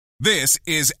This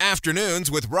is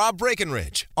Afternoons with Rob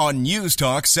Breckenridge on News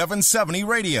Talk 770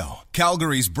 Radio,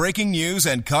 Calgary's breaking news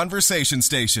and conversation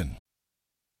station.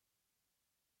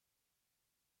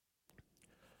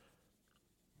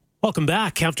 Welcome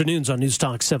back. Afternoons on News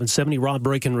Talk 770. Rob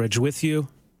Breckenridge with you.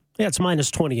 Yeah, it's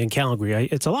minus 20 in Calgary.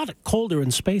 It's a lot colder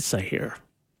in space, I hear.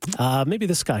 Maybe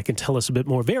this guy can tell us a bit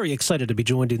more. Very excited to be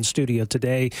joined in studio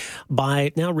today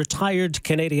by now retired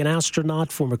Canadian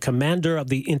astronaut, former commander of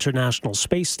the International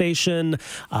Space Station.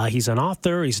 He's an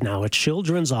author. He's now a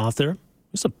children's author.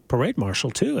 He's a parade marshal,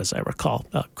 too, as I recall.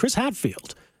 Chris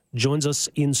Hadfield joins us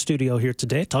in studio here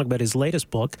today to talk about his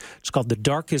latest book. It's called The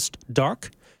Darkest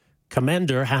Dark.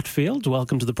 Commander Hadfield,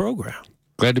 welcome to the program.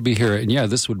 Glad to be here. And yeah,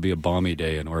 this would be a balmy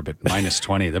day in orbit, minus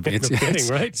 20. Right?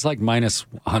 It's like minus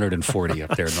 140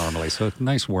 up there normally, so it's a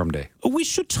nice warm day. We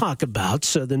should talk about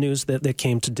the news that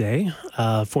came today.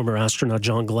 Former astronaut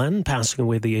John Glenn passing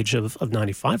away at the age of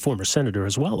 95, former senator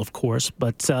as well, of course.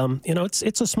 But,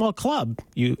 it's a small club,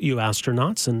 you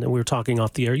astronauts, and we were talking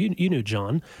off the air. You knew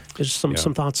John. There's some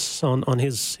thoughts on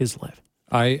his life.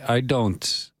 I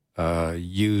don't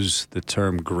use the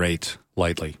term great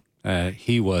lightly.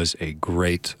 He was a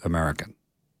great American,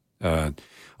 a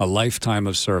lifetime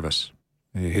of service,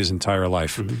 his entire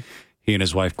life. Mm-hmm. He and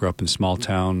his wife grew up in small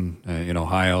town in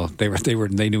Ohio. They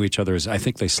knew each other. I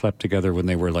think they slept together when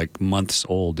they were like months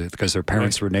old because their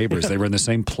parents were neighbors. They were in the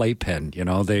same playpen, He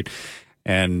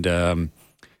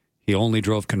only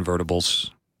drove convertibles.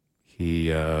 He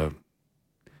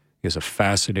is a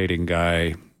fascinating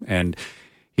guy, and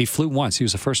he flew once. He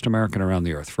was the first American around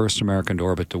the Earth, first American to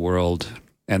orbit the world.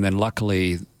 And then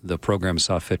luckily, the program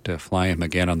saw fit to fly him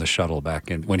again on the shuttle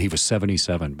when he was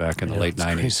 77, back in the late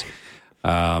 90s.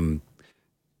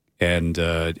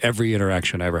 Every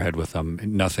interaction I ever had with him,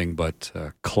 nothing but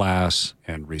class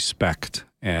and respect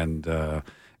and a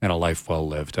life well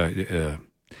lived.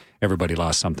 Everybody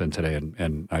lost something today,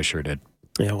 and I sure did.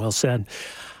 Yeah, well said.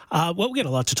 We got a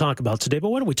lot to talk about today, but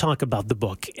why don't we talk about the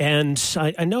book? And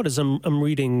I notice I'm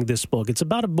reading this book. It's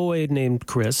about a boy named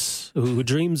Chris who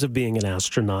dreams of being an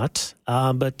astronaut,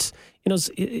 but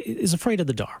is afraid of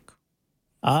the dark.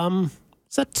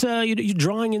 Is that you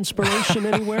drawing inspiration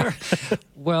anywhere?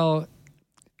 Well,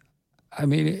 I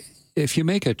mean, if you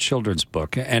make a children's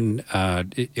book, and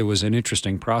it was an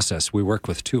interesting process. We worked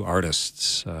with two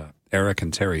artists, Eric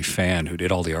and Terry Fan, who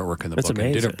did all the artwork in the book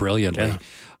and did it brilliantly. Yeah.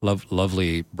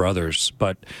 Lovely brothers.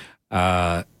 But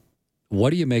what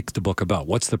do you make the book about?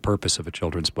 What's the purpose of a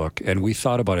children's book? And we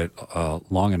thought about it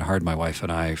long and hard, my wife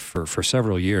and I, for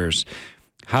several years.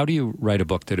 How do you write a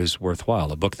book that is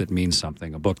worthwhile, a book that means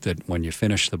something, a book that when you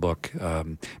finish the book,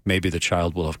 maybe the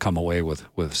child will have come away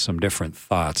with some different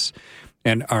thoughts?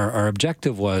 And our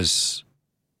objective was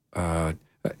that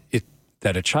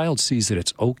a child sees that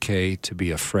it's okay to be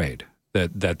afraid,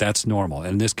 that's normal.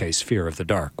 In this case, fear of the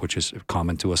dark, which is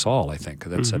common to us all, I think.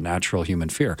 That's a natural human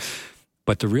fear.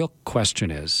 But the real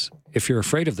question is, if you're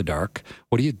afraid of the dark,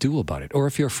 what do you do about it? Or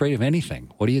if you're afraid of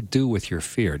anything, what do you do with your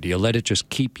fear? Do you let it just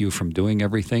keep you from doing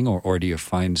everything, or do you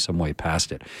find some way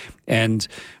past it? And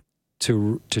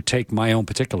to take my own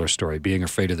particular story, being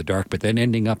afraid of the dark, but then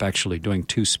ending up actually doing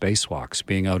 2 spacewalks,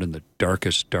 being out in the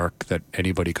darkest dark that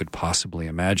anybody could possibly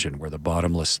imagine, where the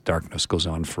bottomless darkness goes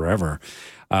on forever.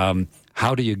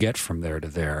 How do you get from there to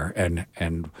there?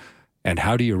 And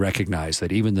how do you recognize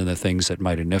that even in the things that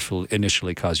might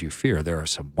initially cause you fear, there are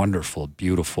some wonderful,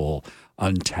 beautiful,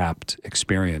 untapped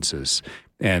experiences?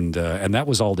 And that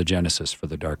was all the genesis for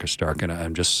The Darkest Dark, and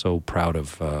I'm just so proud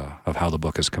of how the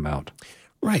book has come out.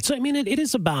 Right. So, I mean, it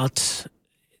is about,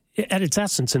 at its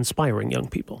essence, inspiring young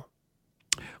people.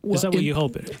 Well, is that what you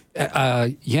hope it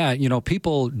is? Yeah.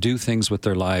 People do things with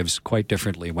their lives quite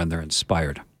differently when they're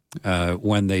inspired.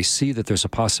 When they see that there's a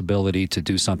possibility to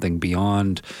do something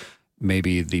beyond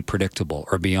maybe the predictable,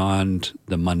 or beyond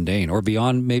the mundane, or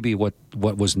beyond maybe what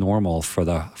was normal for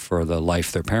the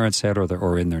life their parents had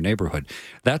or in their neighborhood.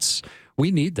 We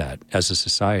need that as a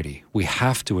society. We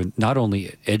have to not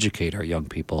only educate our young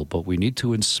people, but we need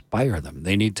to inspire them.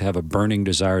 They need to have a burning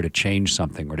desire to change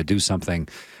something or to do something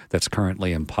that's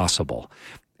currently impossible.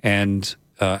 And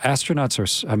astronauts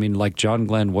are, like John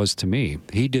Glenn was to me.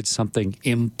 He did something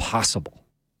impossible,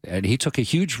 and he took a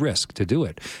huge risk to do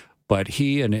it. But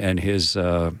he and his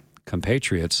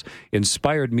compatriots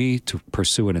inspired me to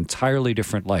pursue an entirely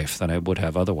different life than I would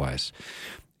have otherwise.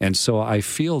 And so I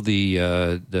feel the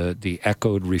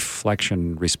echoed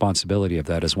reflection responsibility of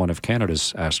that as one of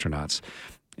Canada's astronauts.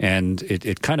 And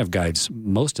it kind of guides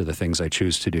most of the things I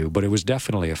choose to do, but it was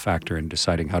definitely a factor in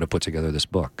deciding how to put together this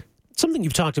book. Something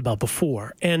you've talked about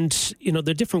before, and there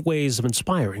are different ways of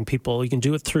inspiring people. You can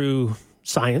do it through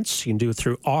science, you can do it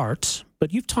through art,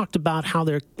 but you've talked about how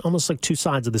they're almost like two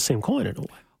sides of the same coin in a way.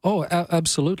 Oh,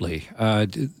 absolutely.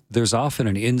 There's often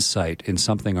an insight in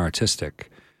something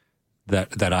artistic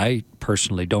that I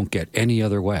personally don't get any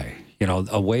other way. You know,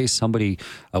 a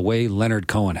way Leonard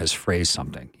Cohen has phrased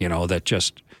something, you know, that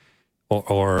just,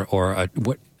 or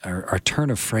a turn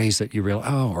of phrase that you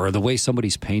realize, or the way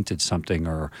somebody's painted something,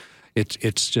 or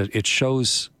it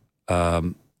shows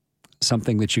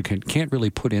something that you can't really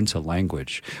put into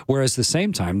language. Whereas at the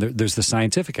same time, there's the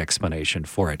scientific explanation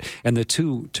for it. And the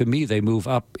two, to me, they move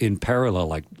up in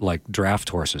parallel like draft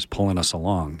horses pulling us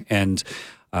along. And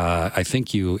I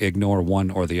think you ignore one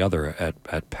or the other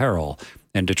at peril.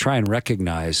 And to try and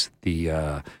recognize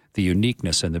the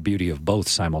uniqueness and the beauty of both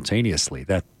simultaneously,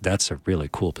 that's a really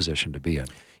cool position to be in.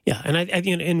 Yeah,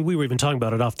 and we were even talking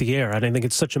about it off the air, and I think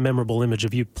it's such a memorable image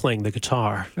of you playing the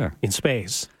guitar in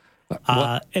space.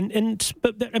 But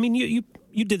I mean,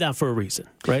 you did that for a reason,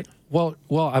 right? Well,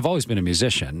 I've always been a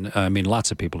musician. I mean,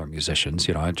 lots of people are musicians.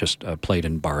 You know, I just played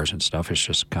in bars and stuff. It's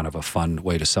just kind of a fun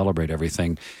way to celebrate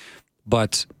everything.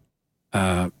 But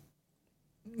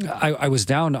I was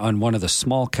down on one of the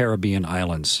small Caribbean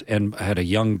islands and I had a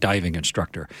young diving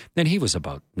instructor. And he was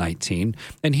about 19,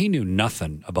 and he knew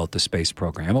nothing about the space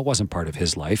program. It wasn't part of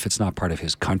his life. It's not part of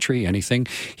his country, anything.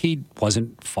 He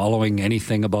wasn't following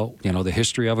anything about, you know, the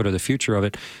history of it or the future of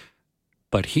it.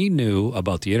 But he knew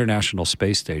about the International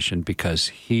Space Station because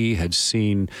he had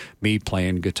seen me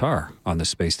playing guitar on the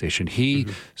space station. He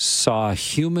saw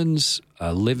humans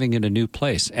living in a new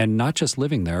place, and not just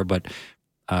living there, but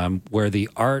where the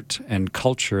art and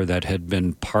culture that had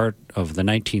been part of the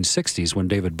 1960s when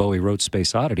David Bowie wrote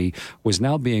Space Oddity was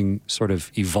now being sort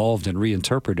of evolved and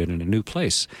reinterpreted in a new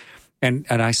place. And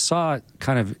I saw it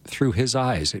kind of through his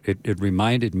eyes. It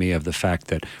reminded me of the fact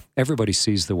that everybody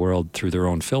sees the world through their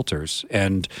own filters.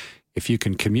 And if you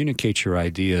can communicate your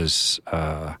ideas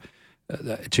to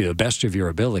the best of your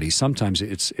ability, sometimes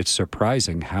it's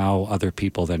surprising how other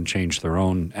people then change their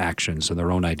own actions and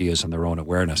their own ideas and their own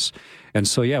awareness. And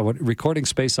so, recording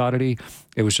Space Oddity,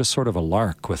 it was just sort of a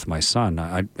lark with my son.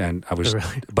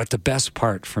 But the best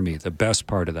part for me, the best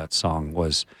part of that song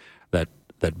was that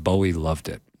Bowie loved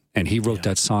it. And he wrote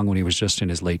that song when he was just in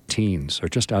his late teens, or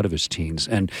just out of his teens.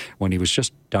 And when he was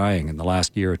just dying in the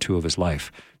last year or two of his life,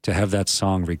 to have that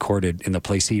song recorded in the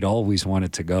place he'd always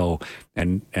wanted to go,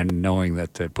 and knowing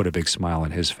that put a big smile on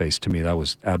his face, to me, that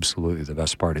was absolutely the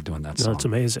best part of doing that song. That's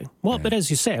amazing. Well, but as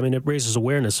you say, I mean, it raises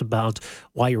awareness about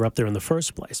why you're up there in the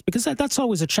first place, because that's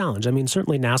always a challenge. I mean,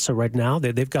 certainly NASA right now,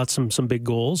 they've got some big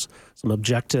goals, some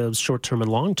objectives, short-term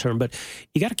and long-term, but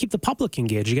you got to keep the public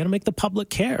engaged. You got to make the public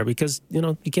care, because, you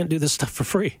know, you can't do this stuff for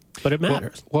free, but it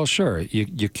matters. Well, sure.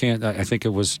 You can't. I think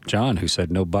it was John who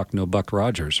said, no Buck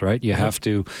Rogers, right? You have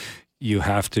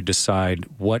to decide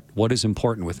what is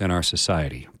important within our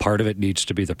society. Part of it needs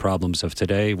to be the problems of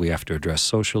today. We have to address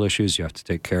social issues. You have to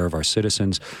take care of our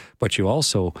citizens. But you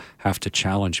also have to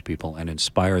challenge people and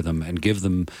inspire them and give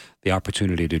them the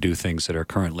opportunity to do things that are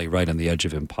currently right on the edge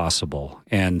of impossible.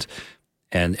 And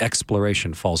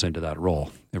exploration falls into that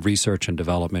role. Research and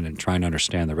development and trying to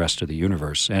understand the rest of the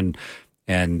universe. And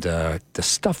the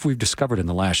stuff we've discovered in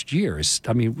the last year is,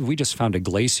 I mean, we just found a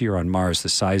glacier on Mars the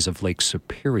size of Lake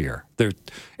Superior.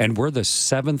 And we're the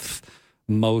 7th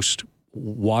most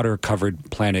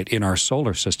water-covered planet in our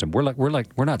solar system. We're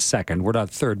not second, we're not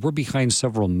third. We're behind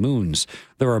several moons.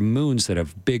 There are moons that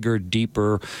have bigger,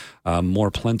 deeper,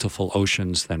 more plentiful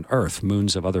oceans than Earth,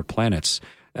 moons of other planets.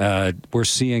 We're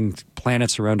seeing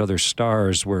planets around other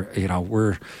stars.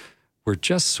 We're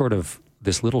just sort of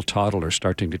this little toddler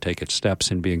starting to take its steps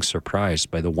and being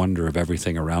surprised by the wonder of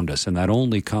everything around us. And that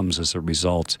only comes as a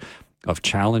result of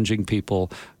challenging people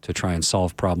to try and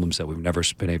solve problems that we've never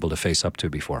been able to face up to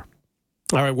before.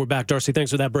 All right, we're back. Darcy,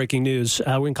 thanks for that breaking news.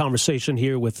 We're in conversation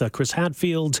here with Chris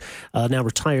Hadfield, now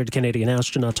retired Canadian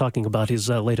astronaut, talking about his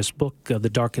latest book, The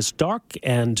Darkest Dark,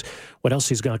 and what else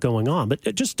he's got going on.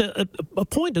 But just a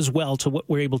point as well to what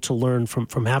we're able to learn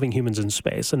from having humans in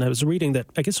space. And I was reading that,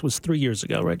 I guess it was 3 years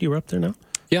ago, right? You were up there now?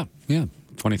 Yeah,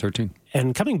 2013.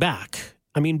 And coming back,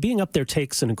 I mean, being up there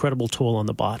takes an incredible toll on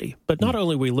the body. But not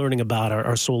only are we learning about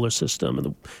our solar system,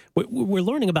 and we're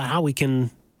learning about how we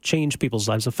can change people's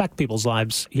lives, affect people's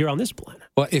lives here on this planet.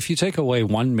 Well, if you take away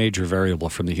one major variable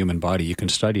from the human body, you can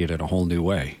study it in a whole new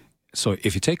way. So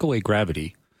if you take away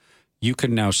gravity, you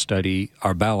can now study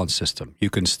our balance system. You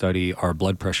can study our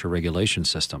blood pressure regulation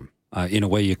system in a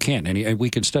way you can't. And we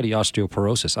can study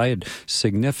osteoporosis. I had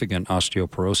significant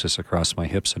osteoporosis across my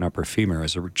hips and upper femur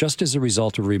just as a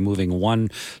result of removing one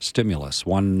stimulus,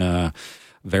 one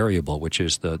variable, which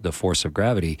is the force of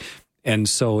gravity. And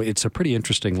so it's a pretty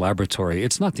interesting laboratory.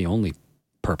 It's not the only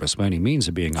purpose by any means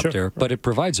of being up Sure. there, but it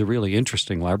provides a really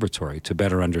interesting laboratory to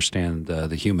better understand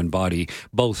the human body,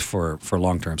 both for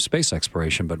long-term space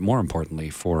exploration, but more importantly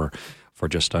for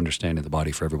just understanding the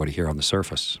body for everybody here on the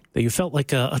surface. You felt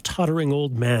like a tottering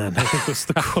old man, I think was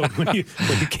the quote when you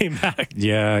came back.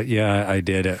 Yeah, I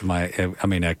did.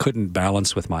 I couldn't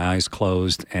balance with my eyes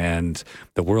closed, and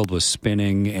the world was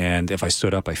spinning. And if I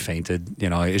stood up, I fainted.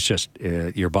 It's just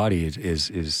your body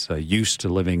is used to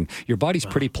living. Your body's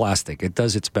pretty plastic. It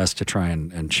does its best to try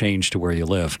and change to where you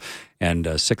live.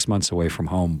 And 6 months away from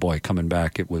home, boy, coming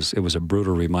back, it was a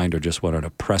brutal reminder just what an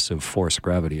oppressive force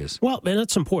gravity is. Well, and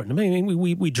that's important. I mean,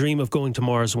 we dream of going to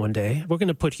Mars one day. We're going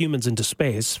to put humans into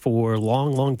space for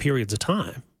long, long periods of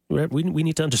time. We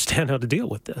need to understand how to deal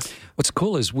with this. What's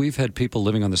cool is we've had people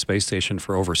living on the space station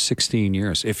for over 16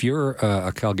 years. If you're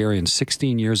a Calgarian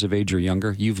 16 years of age or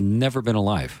younger, you've never been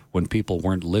alive when people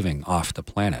weren't living off the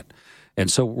planet. And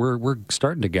so we're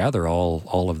starting to gather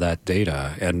all of that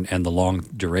data and the long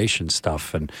duration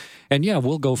stuff. And yeah,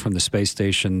 we'll go from the space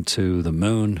station to the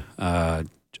moon.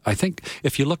 I think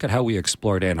if you look at how we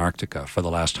explored Antarctica for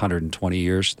the last 120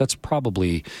 years, that's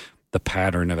probably the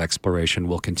pattern of exploration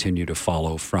we'll continue to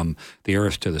follow from the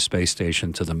Earth to the space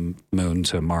station to the moon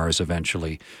to Mars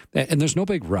eventually. And there's no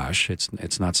big rush.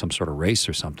 It's not some sort of race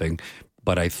or something.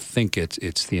 But I think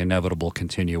it's the inevitable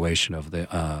continuation of the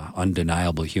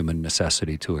undeniable human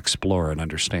necessity to explore and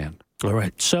understand. All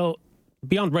right. So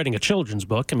beyond writing a children's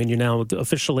book, I mean, you're now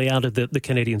officially out of the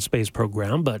Canadian Space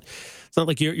Program, but it's not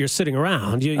like you're sitting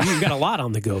around. You've got a lot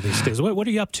on the go these days. What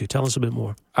are you up to? Tell us a bit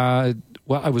more. Well,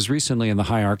 I was recently in the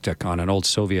high Arctic on an old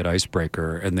Soviet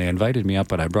icebreaker, and they invited me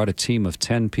up, and I brought a team of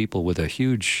 10 people with a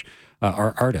huge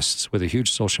artists with a huge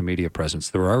social media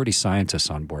presence. There were already scientists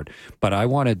on board, but I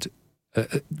wanted...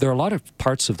 there are a lot of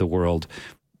parts of the world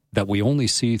that we only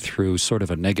see through sort of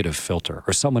a negative filter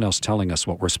or someone else telling us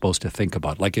what we're supposed to think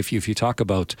about. Like if you talk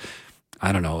about,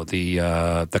 I don't know,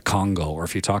 the Congo, or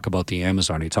if you talk about the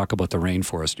Amazon, you talk about the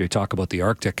rainforest, you talk about the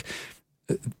Arctic,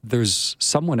 there's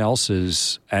someone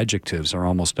else's adjectives are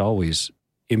almost always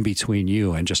in between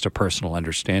you and just a personal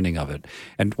understanding of it.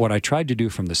 And what I tried to do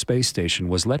from the space station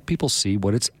was let people see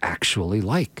what it's actually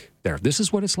like there. This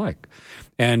is what it's like.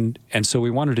 And so we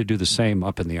wanted to do the same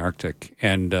up in the Arctic.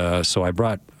 And so I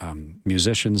brought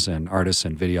musicians and artists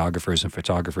and videographers and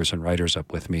photographers and writers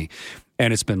up with me.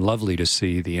 And it's been lovely to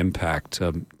see the impact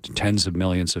of tens of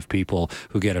millions of people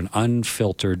who get an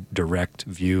unfiltered, direct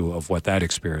view of what that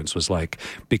experience was like.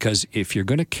 Because if you're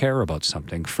going to care about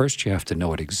something, first you have to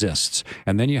know it exists.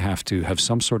 And then you have to have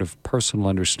some sort of personal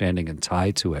understanding and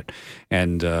tie to it.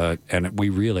 And we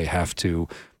really have to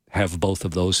have both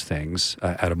of those things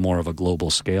at a more of a global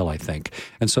scale, I think.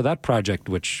 And so that project,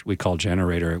 which we call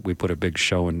Generator, we put a big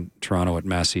show in Toronto at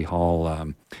Massey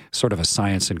Hall, sort of a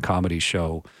science and comedy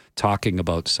show, talking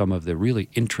about some of the really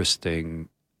interesting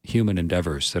human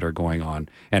endeavors that are going on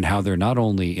and how they're not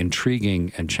only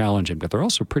intriguing and challenging, but they're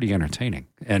also pretty entertaining.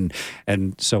 And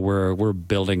so we're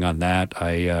building on that.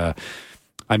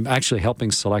 I'm actually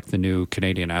helping select the new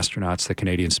Canadian astronauts. The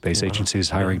Canadian Space Agency is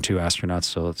hiring 2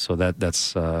 astronauts, so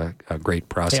that's a great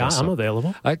process. Yeah, I'm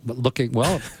available.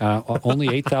 Only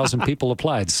 8,000 people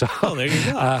applied, so there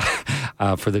you go.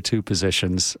 for the 2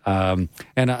 positions. And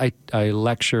I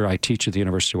lecture, I teach at the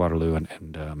University of Waterloo,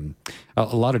 and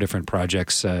a lot of different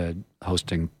projects,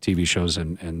 hosting TV shows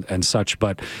and such.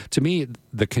 But to me,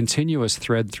 the continuous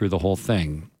thread through the whole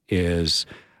thing is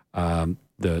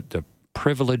the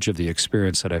privilege of the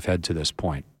experience that I've had to this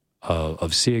point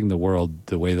of seeing the world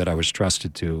the way that I was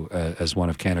trusted to as one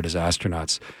of Canada's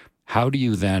astronauts. How do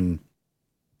you then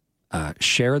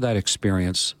share that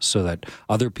experience so that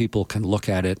other people can look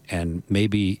at it and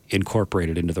maybe incorporate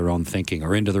it into their own thinking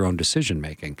or into their own decision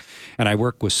making? And I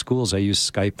work with schools. I use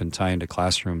Skype and tie into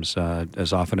classrooms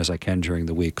as often as I can during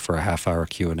the week for a half-hour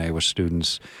Q&A with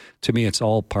students. To me, it's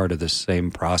all part of the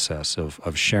same process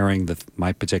of sharing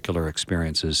my particular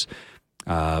experiences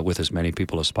with as many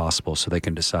people as possible so they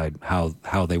can decide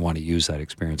how they want to use that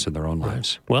experience in their own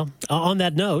lives. Well, on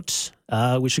that note,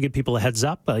 we should give people a heads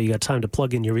up. You got time to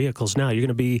plug in your vehicles now. You're going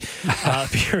to be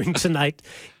appearing tonight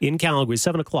in Calgary,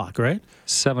 7 o'clock, right?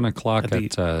 7 o'clock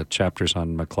at Chapters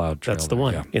on McLeod Trail. That's the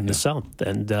one in the South.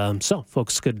 And so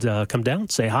folks could come down,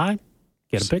 say hi,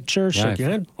 get a picture, shake your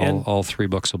hand. All 3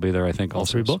 books will be there, I think. All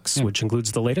 3 books, which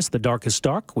includes the latest, The Darkest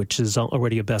Dark, which is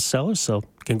already a bestseller. So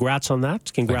congrats on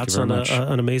that. Congrats on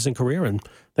an amazing career. And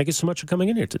thank you so much for coming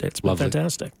in here today. It's been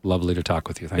fantastic. Lovely to talk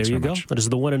with you. Thanks very much. There you go. That is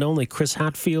the one and only Chris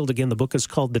Hadfield. Again, the book is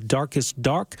called The Darkest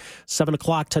Dark. 7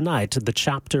 o'clock tonight, the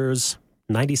Chapters,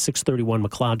 9631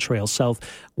 McLeod Trail South.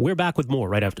 We're back with more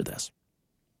right after this.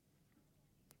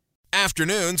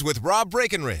 Afternoons with Rob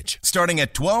Breckenridge, starting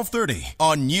at 12:30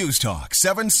 on News Talk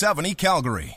 770 Calgary.